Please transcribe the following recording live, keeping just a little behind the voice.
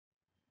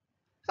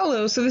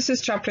Hello, so this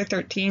is Chapter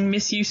 13,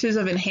 Misuses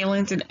of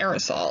Inhalants and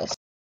Aerosols.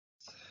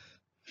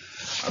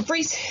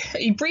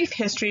 A brief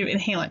history of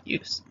inhalant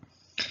use.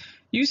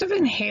 Use of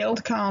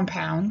inhaled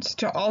compounds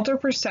to alter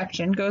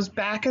perception goes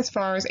back as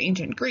far as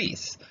ancient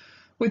Greece,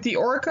 with the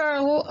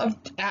oracle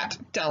at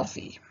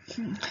Delphi.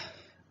 In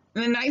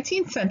the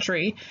 19th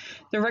century,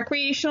 the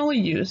recreational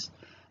use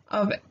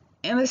of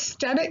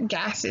anesthetic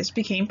gases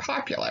became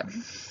popular.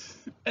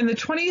 And the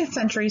 20th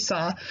century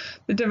saw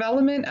the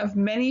development of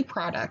many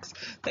products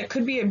that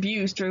could be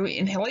abused through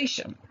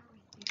inhalation.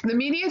 The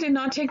media did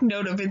not take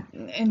note of it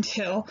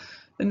until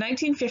the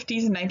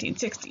 1950s and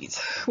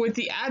 1960s, with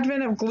the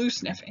advent of glue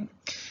sniffing.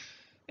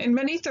 In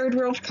many third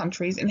world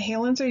countries,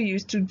 inhalants are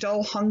used to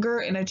dull hunger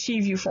and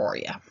achieve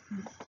euphoria.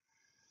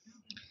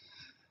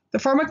 The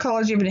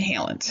pharmacology of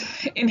inhalants.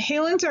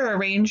 Inhalants are a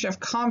range of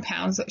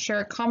compounds that share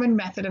a common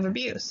method of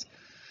abuse.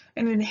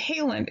 An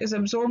inhalant is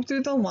absorbed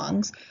through the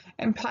lungs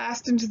and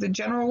passed into the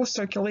general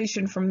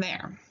circulation from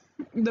there.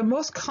 The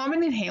most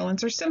common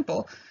inhalants are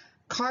simple,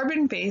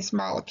 carbon-based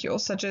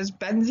molecules such as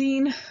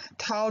benzene,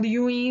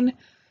 toluene,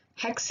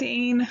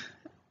 hexane,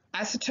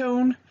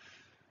 acetone,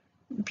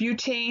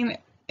 butane,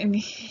 and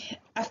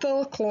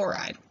ethyl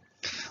chloride.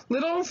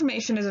 Little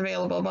information is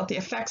available about the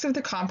effects of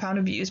the compound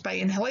abused by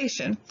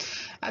inhalation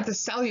at the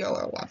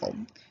cellular level,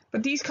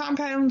 but these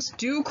compounds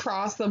do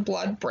cross the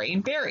blood-brain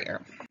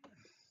barrier.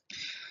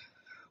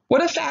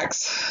 What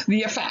affects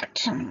the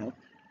effect?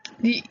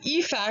 The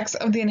effects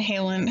of the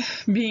inhalant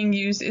being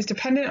used is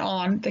dependent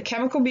on the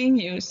chemical being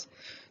used,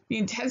 the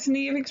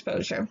intensity of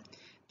exposure,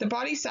 the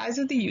body size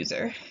of the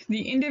user,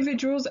 the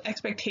individual's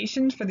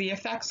expectations for the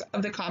effects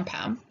of the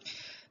compound,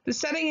 the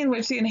setting in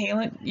which the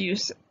inhalant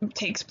use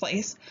takes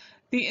place,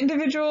 the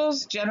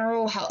individual's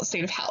general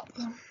state of health.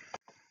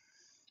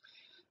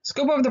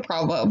 Scope of the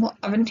problem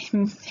of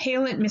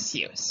inhalant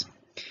misuse.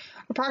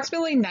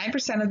 Approximately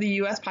 9% of the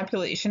U.S.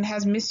 population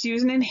has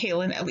misused an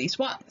inhalant at least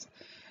once.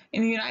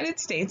 In the United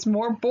States,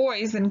 more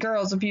boys than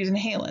girls abuse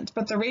inhalants,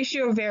 but the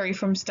ratio varies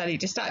from study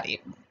to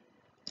study.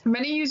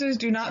 Many users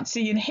do not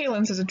see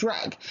inhalants as a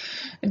drug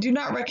and do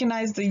not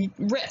recognize the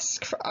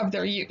risk of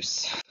their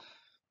use.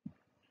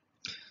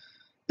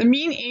 The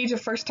mean age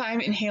of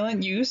first-time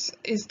inhalant use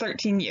is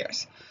 13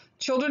 years.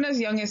 Children as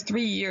young as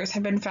 3 years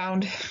have been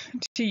found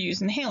to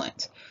use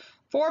inhalants.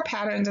 4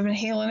 patterns of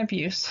inhalant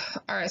abuse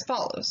are as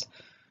follows.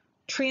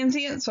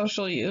 Transient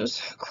social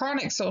use,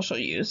 chronic social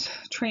use,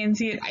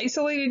 transient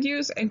isolated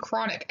use, and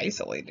chronic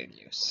isolated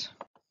use.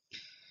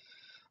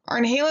 Are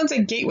inhalants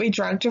a gateway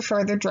drug to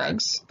further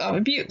drugs of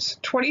abuse?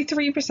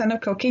 23%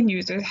 of cocaine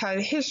users had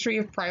a history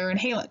of prior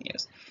inhalant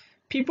use.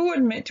 People who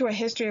admit to a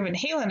history of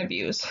inhalant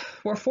abuse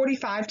were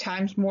 45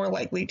 times more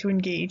likely to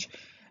engage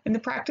in the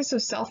practice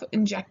of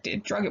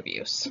self-injected drug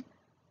abuse.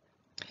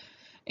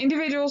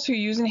 Individuals who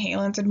use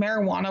inhalants and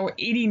marijuana were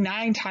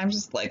 89 times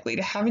as likely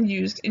to have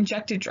used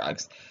injected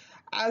drugs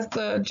as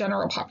the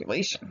general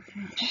population.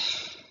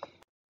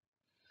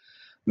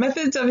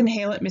 Methods of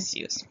inhalant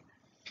misuse.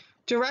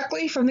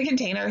 Directly from the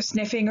container,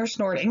 sniffing or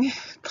snorting,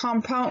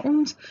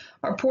 compounds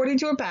are poured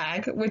into a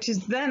bag, which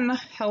is then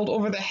held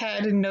over the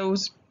head and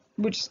nose,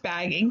 which is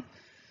bagging.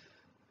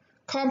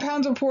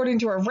 Compounds are poured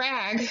into a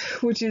rag,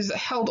 which is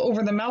held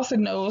over the mouth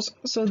and nose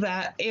so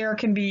that air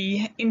can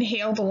be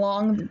inhaled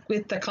along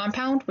with the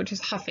compound, which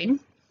is huffing.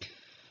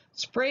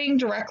 Spraying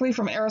directly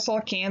from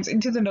aerosol cans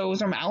into the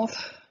nose or mouth.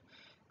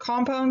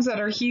 Compounds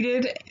that are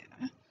heated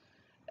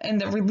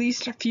and the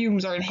released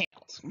fumes are inhaled.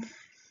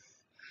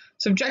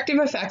 Subjective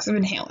effects of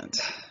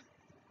inhalants.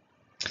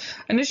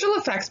 Initial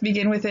effects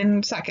begin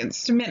within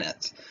seconds to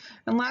minutes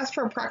and last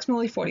for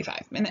approximately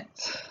 45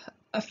 minutes.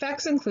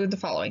 Effects include the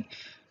following: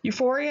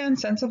 euphoria and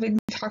sense of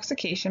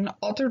intoxication,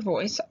 altered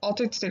voice,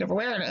 altered state of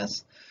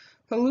awareness,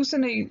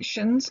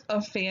 hallucinations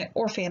of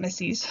or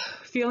fantasies,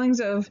 feelings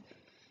of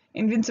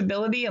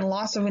invincibility and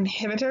loss of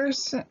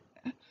inhibitors,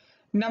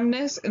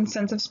 numbness, and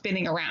sense of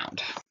spinning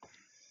around.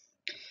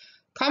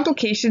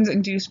 Complications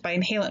induced by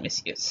inhalant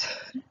misuse.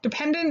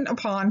 Dependent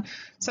upon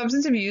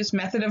substance abuse,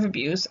 method of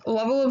abuse,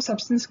 level of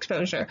substance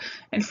exposure,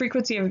 and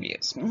frequency of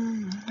abuse.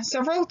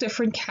 Several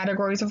different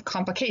categories of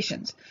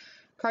complications.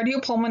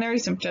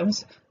 Cardiopulmonary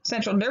symptoms,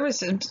 central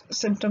nervous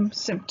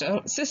systems,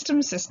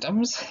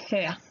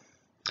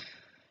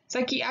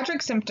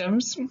 psychiatric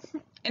symptoms,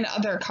 and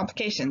other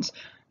complications.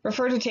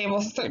 Refer to table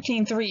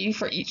 13.3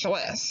 for each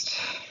list,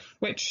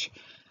 which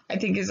I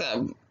think is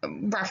a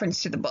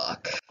reference to the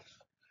book.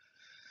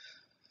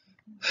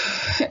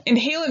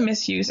 Inhalant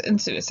misuse and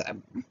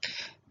suicide.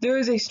 There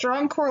is a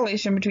strong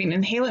correlation between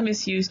inhalant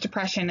misuse,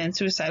 depression, and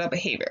suicidal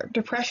behavior.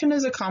 Depression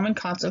is a common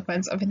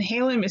consequence of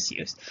inhalant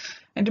misuse,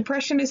 and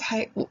depression is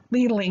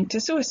highly linked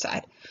to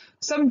suicide.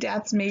 Some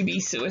deaths may be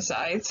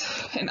suicides,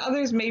 and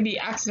others may be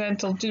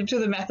accidental due to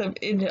the method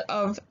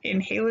of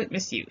inhalant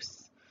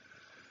misuse.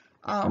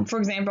 For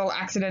example,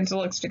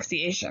 accidental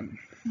asphyxiation.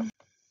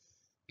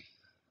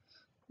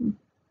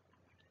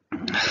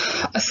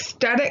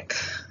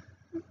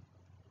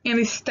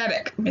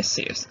 Anesthetic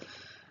misuse.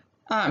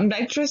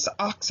 Nitrous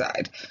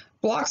oxide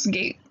blocks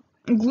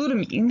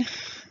glutamine,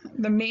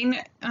 the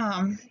main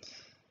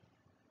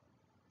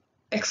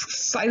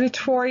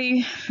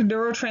excitatory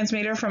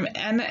neurotransmitter from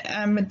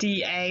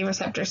NMDA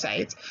receptor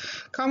sites,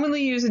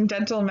 commonly used in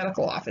dental and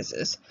medical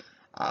offices.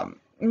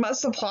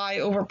 Must apply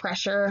over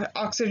pressure,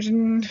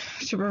 oxygen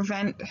to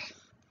prevent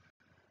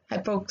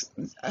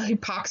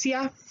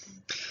hypoxia.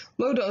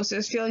 Low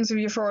doses, feelings of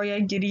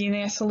euphoria,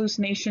 giddiness,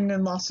 hallucination,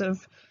 and loss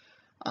of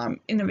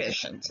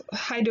inhibitions.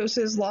 High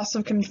doses, loss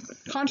of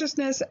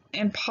consciousness,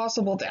 and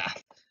possible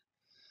death.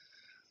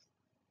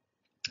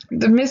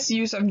 The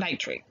misuse of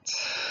nitrates.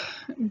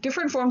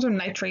 Different forms of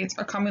nitrates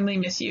are commonly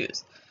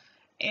misused.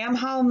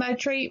 Amyl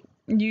nitrate,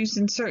 used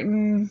in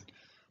certain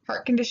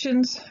heart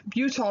conditions.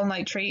 Butyl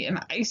nitrate and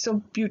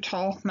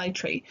isobutyl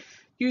nitrate,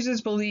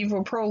 users believe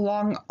will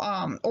prolong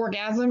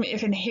orgasm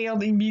if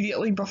inhaled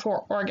immediately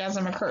before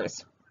orgasm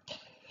occurs.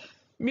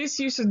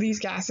 Misuse of these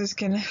gases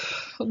can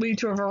lead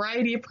to a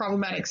variety of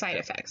problematic side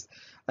effects,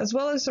 as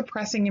well as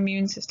suppressing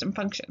immune system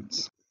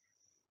functions.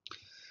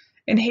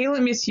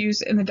 Inhalant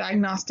misuse in the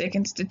Diagnostic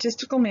and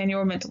Statistical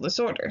Manual of Mental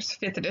Disorders,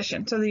 5th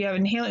edition. So you have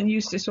inhalant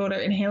use disorder,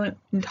 inhalant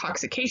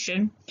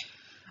intoxication,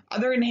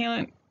 other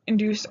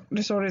inhalant-induced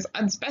disorders,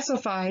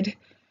 unspecified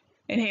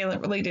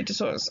inhalant-related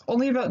disorders.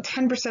 Only about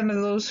 10%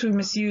 of those who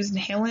misuse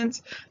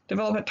inhalants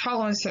develop a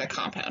tolerance to the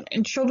compound,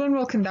 and children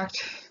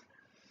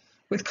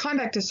with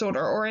conduct disorder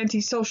or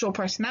antisocial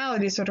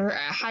personality disorder are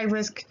at high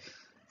risk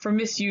for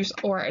misuse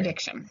or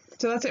addiction.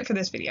 So that's it for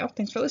this video.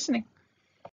 Thanks for listening.